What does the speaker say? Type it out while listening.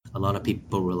lot of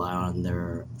people rely on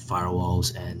their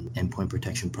firewalls and endpoint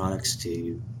protection products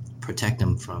to protect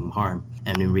them from harm.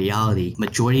 And in reality,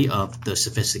 majority of the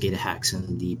sophisticated hacks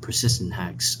and the persistent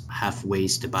hacks have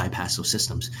ways to bypass those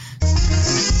systems.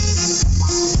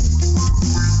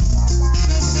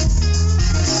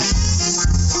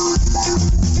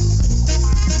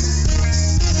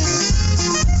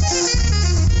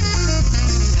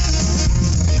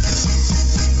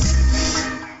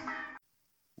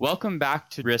 Welcome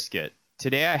back to Risk It.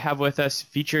 Today I have with us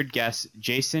featured guest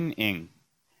Jason Ng.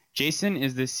 Jason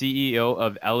is the CEO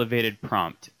of Elevated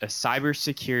Prompt, a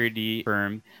cybersecurity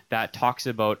firm that talks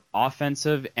about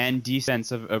offensive and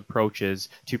defensive approaches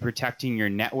to protecting your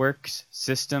networks,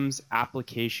 systems,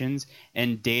 applications,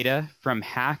 and data from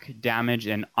hack, damage,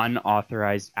 and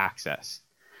unauthorized access.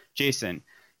 Jason,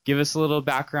 give us a little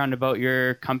background about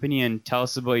your company and tell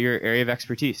us about your area of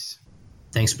expertise.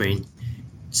 Thanks, Braden.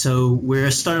 So we're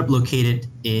a startup located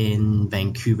in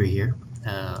Vancouver here.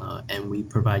 And we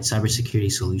provide cybersecurity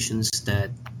solutions that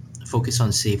focus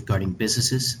on safeguarding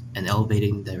businesses and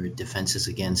elevating their defenses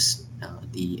against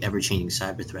the ever-changing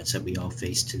cyber threats that we all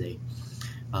face today.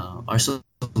 Our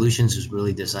solutions is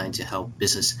really designed to help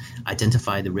business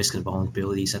identify the risks and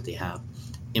vulnerabilities that they have,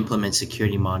 implement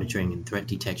security monitoring and threat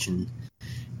detection,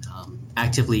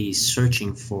 actively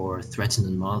searching for threats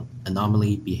and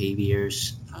anomaly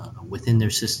behaviors within their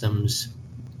systems,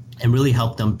 and really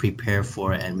help them prepare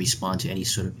for and respond to any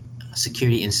sort of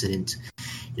security incident,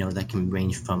 that can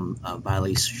range from a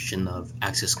violation of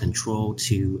access control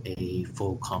to a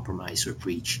full compromise or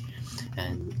breach.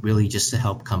 And really just to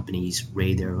help companies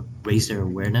raise their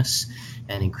awareness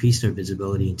and increase their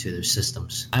visibility into their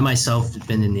systems. I myself have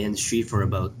been in the industry for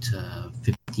about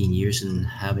 15 years and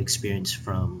have experience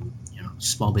from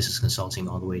small business consulting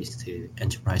all the way to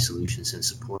enterprise solutions and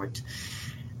support.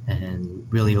 And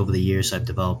really over the years, I've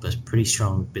developed a pretty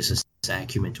strong business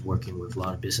acumen to working with a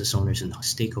lot of business owners and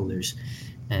stakeholders,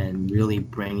 and really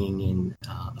bringing in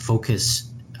a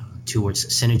focus towards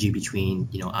synergy between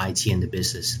IT and the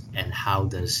business, and how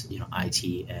does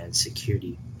IT and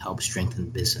security help strengthen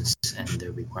the business and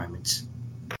their requirements.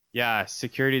 Yeah,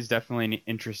 security is definitely an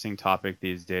interesting topic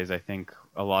these days. I think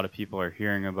a lot of people are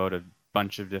hearing about a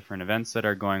bunch of different events that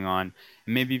are going on.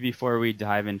 And maybe before we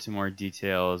dive into more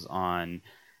details on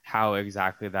how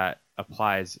exactly that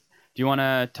applies, do you want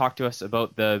to talk to us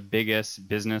about the biggest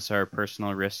business or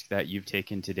personal risk that you've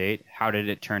taken to date? How did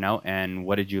it turn out, and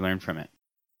what did you learn from it?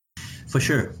 For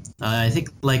sure. I think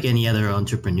like any other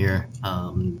entrepreneur,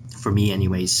 for me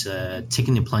anyways,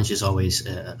 taking the plunge is always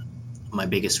my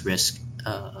biggest risk.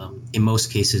 In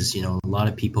most cases, a lot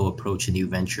of people approach a new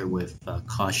venture with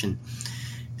caution.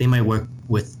 They might work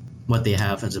with what they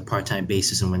have as a part-time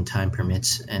basis and when time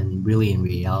permits. And really in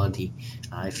reality,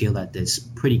 I feel that that's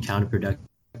pretty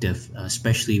counterproductive,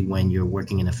 especially when you're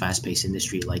working in a fast-paced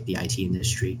industry like the IT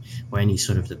industry or any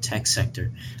sort of the tech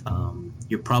sector.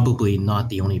 You're probably not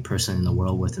the only person in the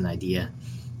world with an idea,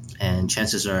 and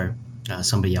chances are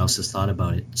somebody else has thought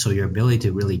about it. So your ability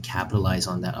to really capitalize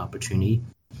on that opportunity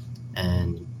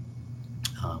and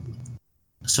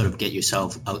sort of get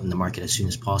yourself out in the market as soon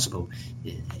as possible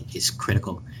is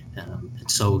critical. And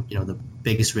so, the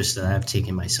biggest risk that I've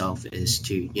taken myself is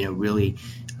to, really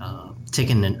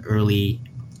taking an early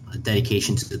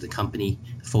dedication to the company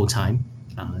full time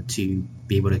to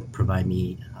be able to provide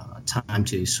me time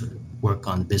to sort of work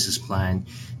on the business plan,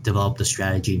 develop the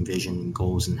strategy and vision and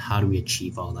goals, and how do we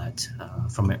achieve all that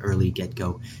from an early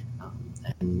get-go,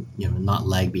 and not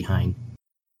lag behind.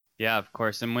 Yeah, of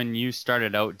course. And when you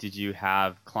started out, did you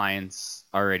have clients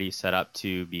already set up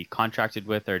to be contracted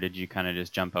with, or did you kind of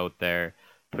just jump out there,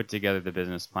 put together the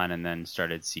business plan, and then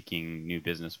started seeking new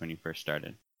business when you first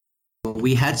started?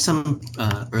 We had some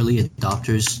early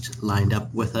adopters lined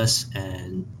up with us,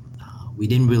 and we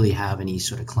didn't really have any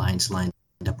sort of clients lined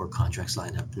up or contracts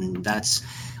lined up. And that's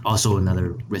also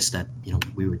another risk that,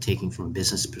 we were taking from a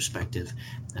business perspective,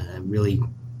 really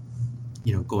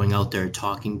going out there,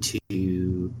 talking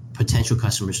to potential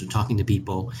customers, or talking to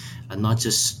people, not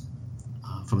just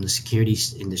from the security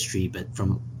industry, but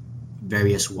from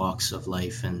various walks of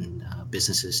life and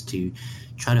businesses, to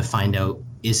try to find out,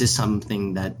 is this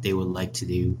something that they would like to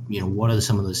do? What are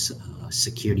some of the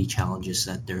security challenges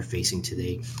that they're facing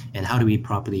today, and how do we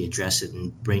properly address it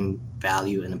and bring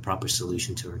value and a proper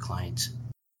solution to our clients?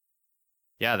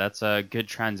 Yeah, that's a good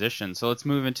transition. So let's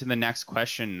move into the next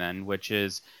question then, which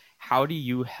is, how do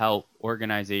you help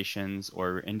organizations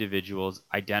or individuals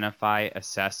identify,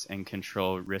 assess, and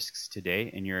control risks today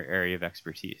in your area of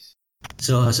expertise?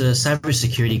 So as a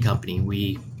cybersecurity company,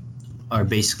 we are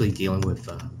basically dealing with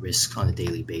risk on a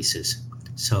daily basis.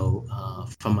 So,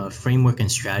 from a framework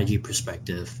and strategy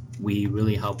perspective, we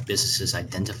really help businesses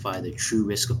identify the true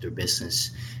risk of their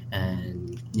business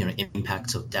and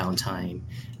impacts of downtime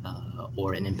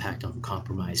or an impact on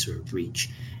compromise or breach,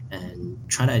 and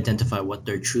try to identify what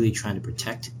they're truly trying to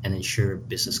protect and ensure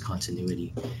business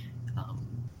continuity.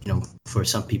 For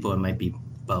some people, it might be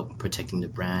about protecting the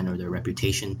brand or their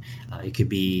reputation. It could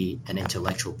be an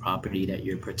intellectual property that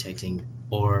you're protecting,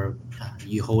 or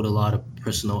you hold a lot of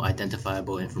personal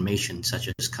identifiable information, such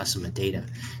as customer data,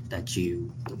 that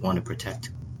you want to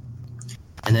protect.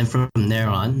 And then from there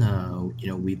on,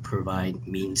 we provide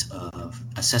means of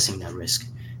assessing that risk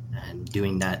and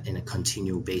doing that in a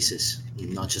continual basis,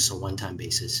 not just a one-time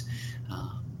basis.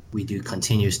 We do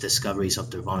continuous discoveries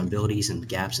of their vulnerabilities and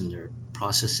gaps in their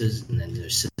processes and in their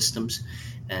systems,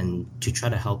 and to try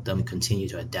to help them continue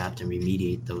to adapt and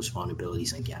remediate those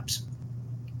vulnerabilities and gaps.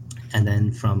 And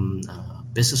then from a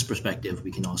business perspective,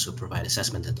 we can also provide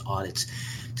assessment and audits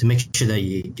to make sure that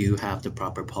you do have the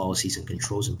proper policies and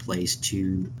controls in place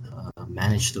to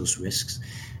manage those risks,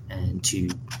 and to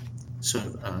sort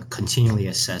of continually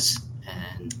assess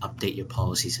and update your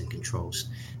policies and controls.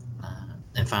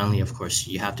 And finally, of course,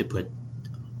 you have to put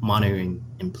monitoring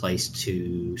in place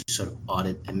to sort of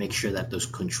audit and make sure that those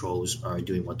controls are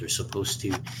doing what they're supposed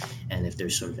to. And if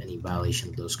there's sort of any violation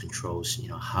of those controls,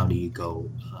 how do you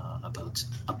go about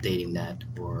updating that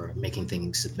or making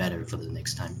things better for the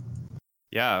next time?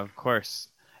 Yeah, of course.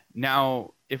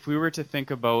 Now, if we were to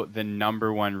think about the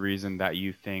number one reason that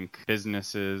you think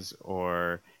businesses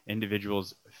or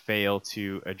individuals fail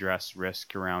to address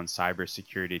risk around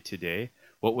cybersecurity today,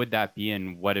 what would that be,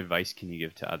 and what advice can you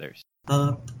give to others?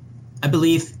 I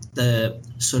believe the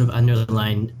sort of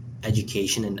underlying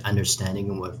education and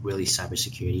understanding of what really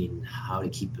cybersecurity and how to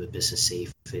keep a business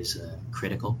safe is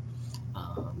critical.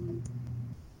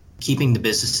 Keeping the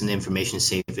business and the information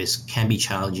safe can be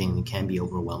challenging and can be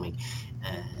overwhelming,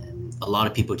 and a lot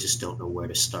of people just don't know where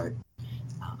to start.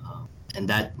 And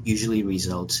that usually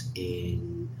results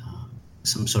in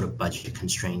some sort of budget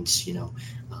constraints.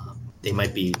 They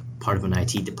might be part of an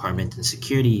IT department, and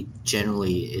security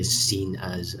generally is seen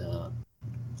as a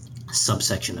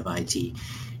subsection of IT,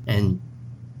 and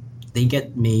they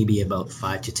get maybe about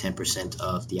 5 to 10%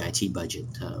 of the IT budget,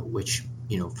 which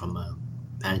from a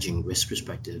managing risk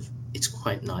perspective, it's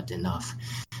quite not enough.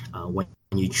 When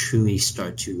you truly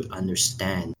start to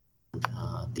understand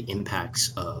the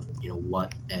impacts of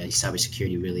what a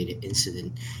cybersecurity related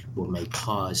incident may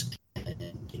cause,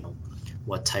 and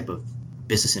what type of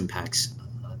business impacts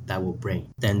that will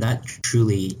bring, then that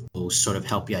truly will sort of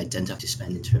help you identify to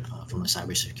spend from a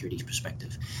cybersecurity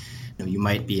perspective. You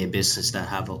might be a business that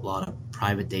have a lot of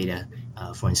private data,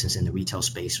 for instance, in the retail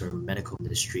space or medical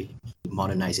industry.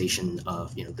 Modernization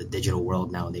of the digital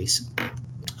world nowadays,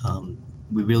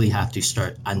 we really have to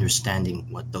start understanding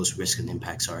what those risks and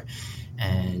impacts are,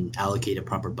 and allocate a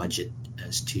proper budget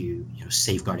as to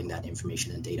safeguarding that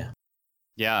information and data.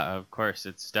 Yeah, of course,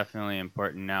 it's definitely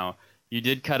important. Now, you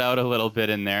did cut out a little bit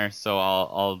in there, so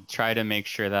I'll try to make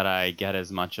sure that I get as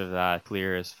much of that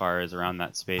clear as far as around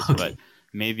that space. Okay. But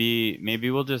maybe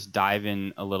we'll just dive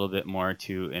in a little bit more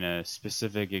in a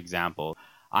specific example.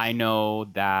 I know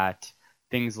that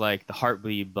things like the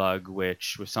Heartbleed bug,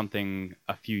 which was something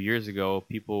a few years ago,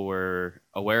 people were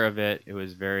aware of it. It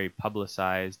was very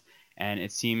publicized, and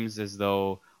it seems as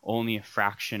though only a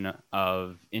fraction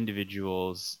of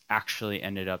individuals actually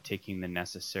ended up taking the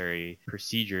necessary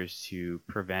procedures to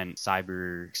prevent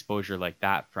cyber exposure like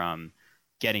that from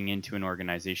getting into an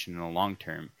organization in the long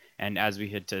term. And as we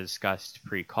had discussed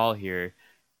pre-call here,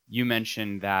 you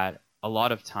mentioned that a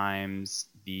lot of times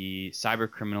the cyber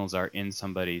criminals are in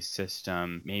somebody's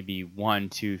system maybe 1,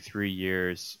 2, 3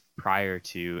 years prior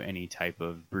to any type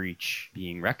of breach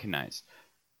being recognized.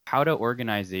 How do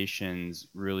organizations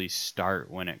really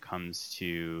start when it comes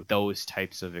to those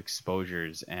types of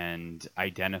exposures and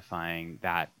identifying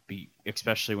that,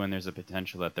 especially when there's a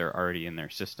potential that they're already in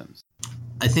their systems?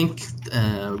 I think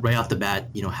right off the bat,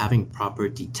 having proper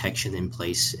detection in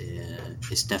place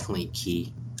is definitely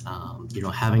key.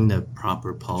 Having the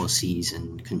proper policies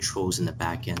and controls in the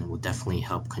back end will definitely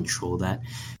help control that.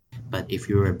 But if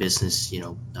you're a business,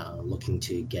 looking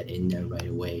to get in there right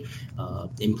away,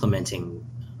 implementing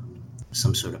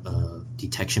some sort of a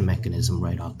detection mechanism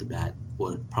right off the bat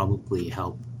would probably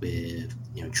help with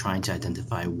trying to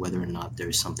identify whether or not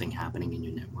there's something happening in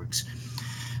your networks.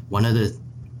 One of the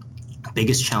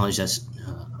biggest challenges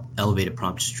that Elevated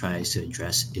Prompts tries to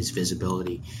address is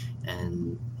visibility,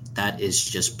 and that is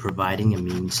just providing a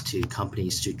means to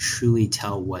companies to truly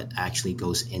tell what actually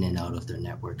goes in and out of their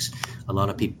networks. A lot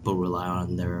of people rely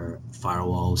on their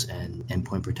firewalls and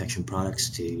endpoint protection products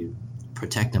to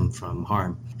protect them from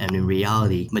harm. And in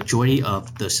reality, majority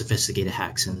of the sophisticated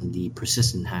hacks and the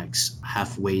persistent hacks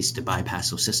have ways to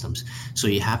bypass those systems. So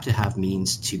you have to have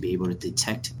means to be able to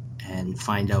detect and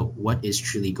find out what is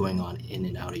truly going on in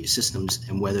and out of your systems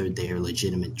and whether they are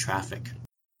legitimate traffic.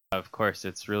 Of course,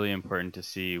 it's really important to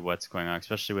see what's going on,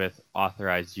 especially with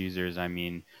authorized users. I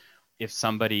mean, if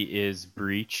somebody is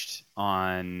breached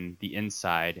on the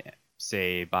inside,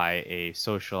 say by a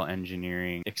social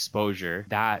engineering exposure,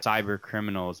 that cyber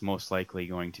criminal is most likely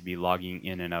going to be logging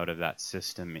in and out of that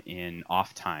system in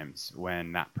off times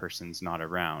when that person's not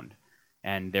around.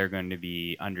 And they're going to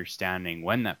be understanding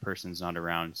when that person's not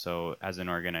around. So as an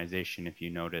organization, if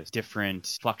you notice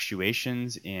different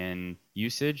fluctuations in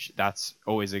usage, that's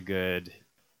always a good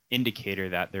indicator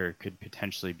that there could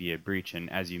potentially be a breach.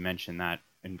 And as you mentioned, that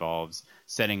involves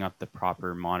setting up the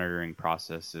proper monitoring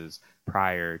processes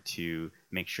prior to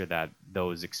make sure that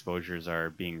those exposures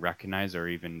are being recognized, or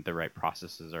even the right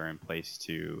processes are in place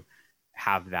to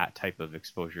have that type of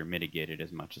exposure mitigated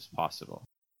as much as possible.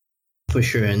 For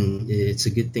sure, and it's a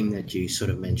good thing that you sort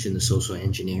of mentioned the social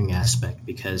engineering aspect,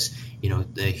 because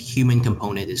the human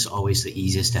component is always the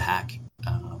easiest to hack.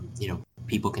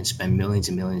 People can spend millions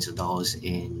and millions of dollars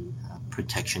in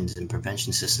protections and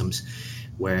prevention systems,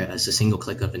 whereas a single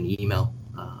click of an email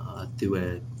through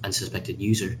an unsuspected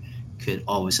user could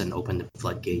all of a sudden open the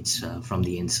floodgates from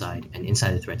the inside. And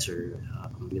insider threats are a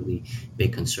really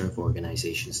big concern for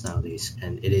organizations nowadays,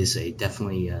 and it is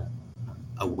definitely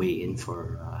a way in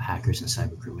for hackers and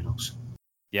cyber criminals.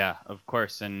 Yeah, of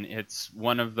course. And it's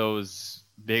one of those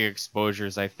big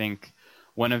exposures. I think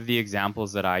one of the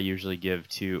examples that I usually give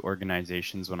to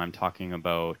organizations when I'm talking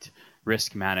about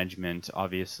risk management,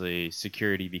 obviously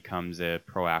security becomes a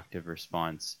proactive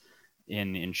response.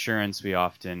 In insurance, we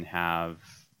often have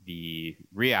the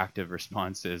reactive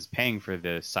response is paying for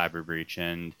the cyber breach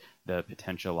and the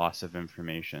potential loss of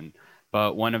information.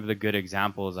 But one of the good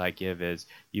examples I give is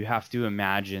you have to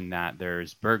imagine that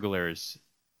there's burglars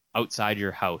outside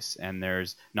your house, and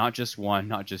there's not just one,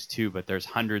 not just two, but there's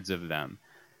hundreds of them.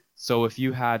 So if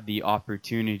you had the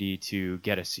opportunity to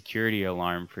get a security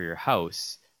alarm for your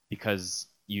house because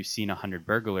you've seen 100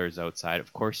 burglars outside,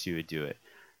 of course you would do it.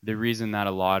 The reason that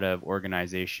a lot of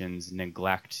organizations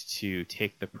neglect to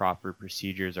take the proper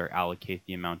procedures or allocate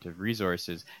the amount of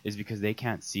resources is because they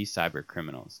can't see cyber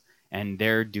criminals. And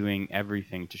they're doing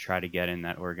everything to try to get in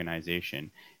that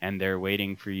organization. And they're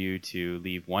waiting for you to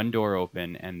leave one door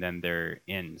open and then they're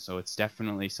in. So it's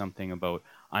definitely something about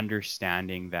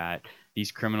understanding that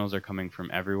these criminals are coming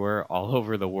from everywhere, all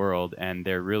over the world, and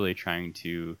they're really trying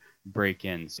to break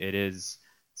in. It is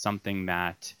something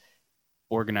that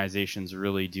organizations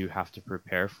really do have to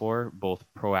prepare for, both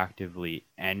proactively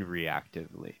and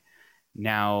reactively.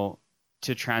 Now,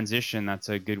 to transition, that's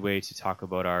a good way to talk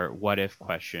about our what if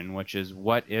question, which is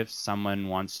what if someone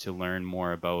wants to learn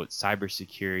more about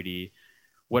cybersecurity?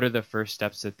 What are the first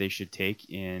steps that they should take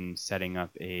in setting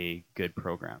up a good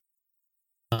program?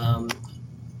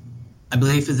 I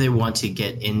believe if they want to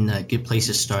get in, a good place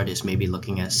to start is maybe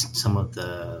looking at some of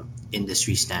the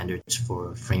industry standards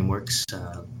for frameworks.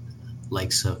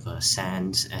 Likes of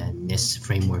SANS and NIST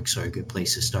frameworks are a good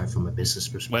place to start from a business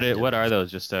perspective. What are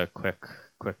those? Just a quick,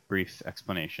 brief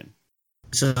explanation.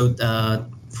 So,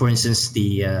 for instance,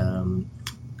 the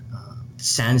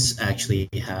SANS actually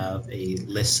have a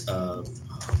list of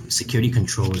security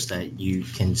controls that you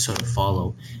can sort of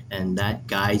follow, and that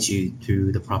guides you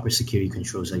through the proper security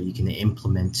controls that you can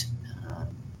implement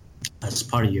as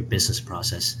part of your business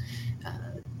process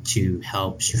to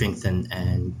help strengthen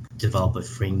and develop a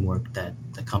framework that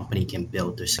the company can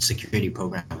build their security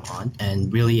program on.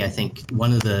 And really, I think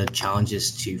one of the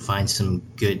challenges to find some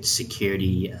good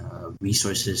security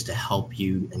resources to help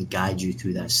you and guide you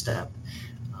through that step,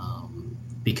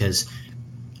 because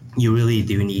you really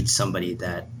do need somebody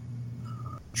that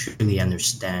truly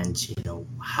understands,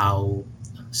 how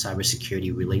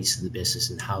cybersecurity relates to the business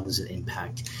and how does it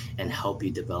impact, and help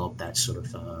you develop that sort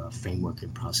of framework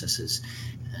and processes.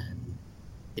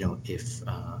 And if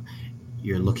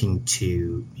you're looking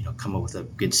to come up with a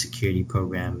good security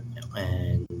program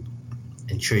and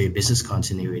ensure your business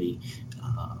continuity,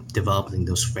 developing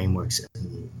those frameworks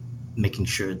and making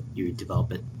sure you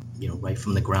develop it right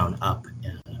from the ground up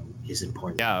is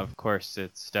important. Yeah, of course,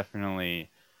 it's definitely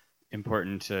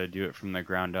important to do it from the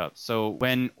ground up. So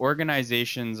when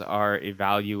organizations are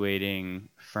evaluating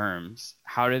firms,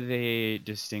 how do they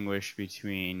distinguish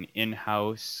between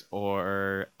in-house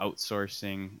or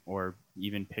outsourcing, or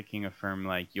even picking a firm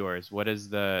like yours? What is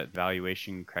the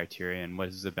evaluation criteria, and what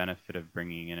is the benefit of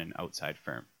bringing in an outside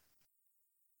firm?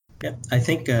 Yeah, I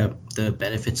think the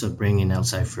benefits of bringing an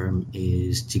outside firm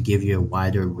is to give you a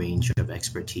wider range of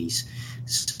expertise.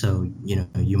 So,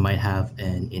 you might have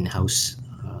an in-house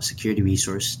security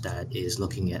resource that is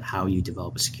looking at how you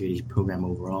develop a security program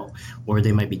overall, or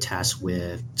they might be tasked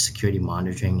with security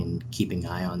monitoring and keeping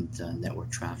an eye on the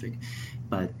network traffic.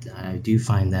 But I do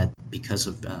find that because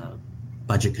of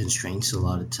budget constraints, a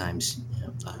lot of times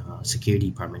security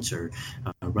departments are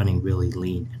running really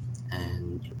lean,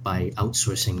 and by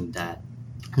outsourcing that,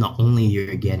 not only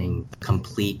you're getting a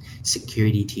complete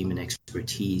security team and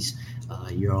expertise,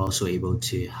 you're also able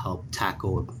to help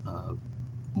tackle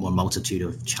more multitude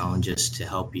of challenges to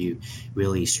help you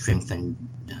really strengthen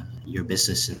your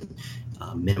business and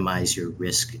minimize your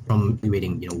risk from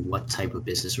evaluating, what type of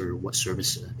business or what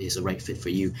service is the right fit for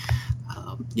you.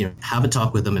 Have a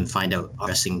talk with them and find out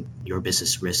addressing your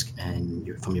business risk and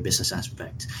from your business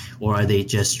aspect, or are they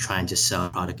just trying to sell a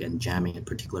product and jamming a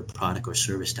particular product or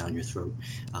service down your throat?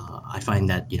 I find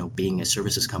that being a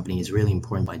services company is really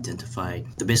important to identify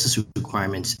the business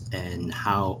requirements and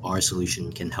how our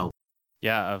solution can help.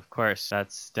 Yeah, of course.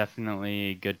 That's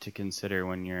definitely good to consider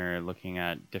when you're looking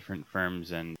at different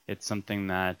firms. And it's something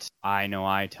that I know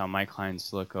I tell my clients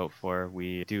to look out for.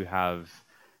 We do have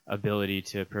ability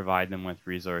to provide them with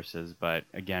resources, but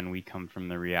again, we come from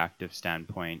the reactive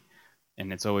standpoint.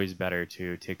 And it's always better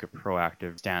to take a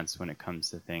proactive stance when it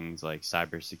comes to things like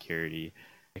cybersecurity,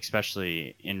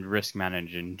 especially in risk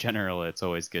management in general. It's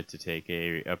always good to take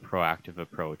a proactive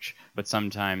approach, but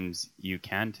sometimes you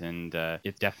can't, and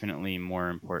it's definitely more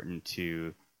important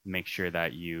to make sure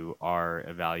that you are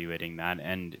evaluating that,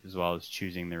 and as well as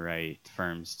choosing the right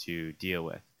firms to deal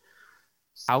with.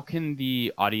 How can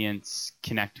the audience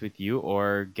connect with you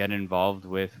or get involved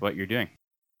with what you're doing?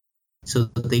 So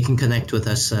they can connect with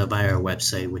us via our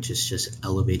website, which is just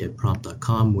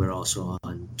elevatedprompt.com. We're also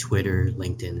on Twitter,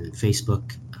 LinkedIn, and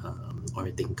Facebook,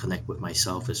 or they can connect with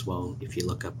myself as well. If you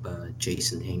look up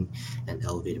Jason Ng and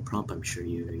Elevated Prompt, I'm sure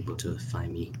you're able to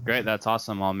find me. Great, that's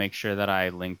awesome. I'll make sure that I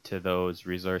link to those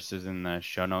resources in the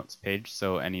show notes page,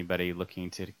 so anybody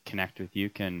looking to connect with you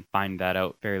can find that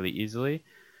out fairly easily.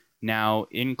 Now,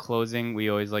 in closing, we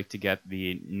always like to get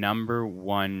the number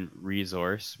one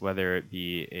resource, whether it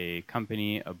be a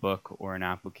company, a book, or an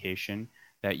application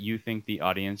that you think the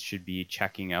audience should be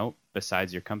checking out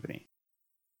besides your company.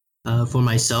 For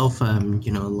myself, I'm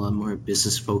a lot more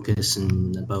business focused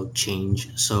and about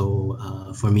change.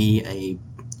 So for me, a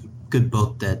good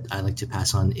book that I like to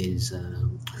pass on is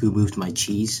Who Moved My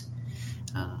Cheese?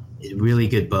 A really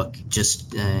good book,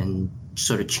 just and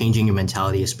sort of changing your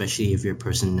mentality, especially if you're a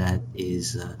person that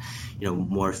is,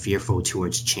 more fearful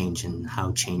towards change and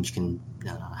how change can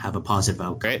have a positive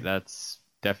outcome. Great, that's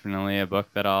definitely a book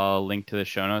that I'll link to the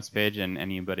show notes page, and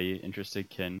anybody interested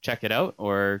can check it out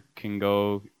or can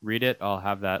go read it. I'll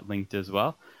have that linked as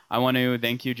well. I want to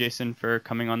thank you, Jason, for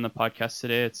coming on the podcast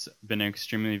today. It's been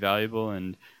extremely valuable,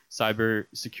 and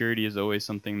cybersecurity is always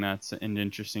something that's an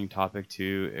interesting topic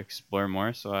to explore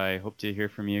more. So I hope to hear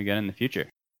from you again in the future.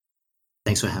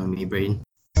 Thanks for having me, Braden.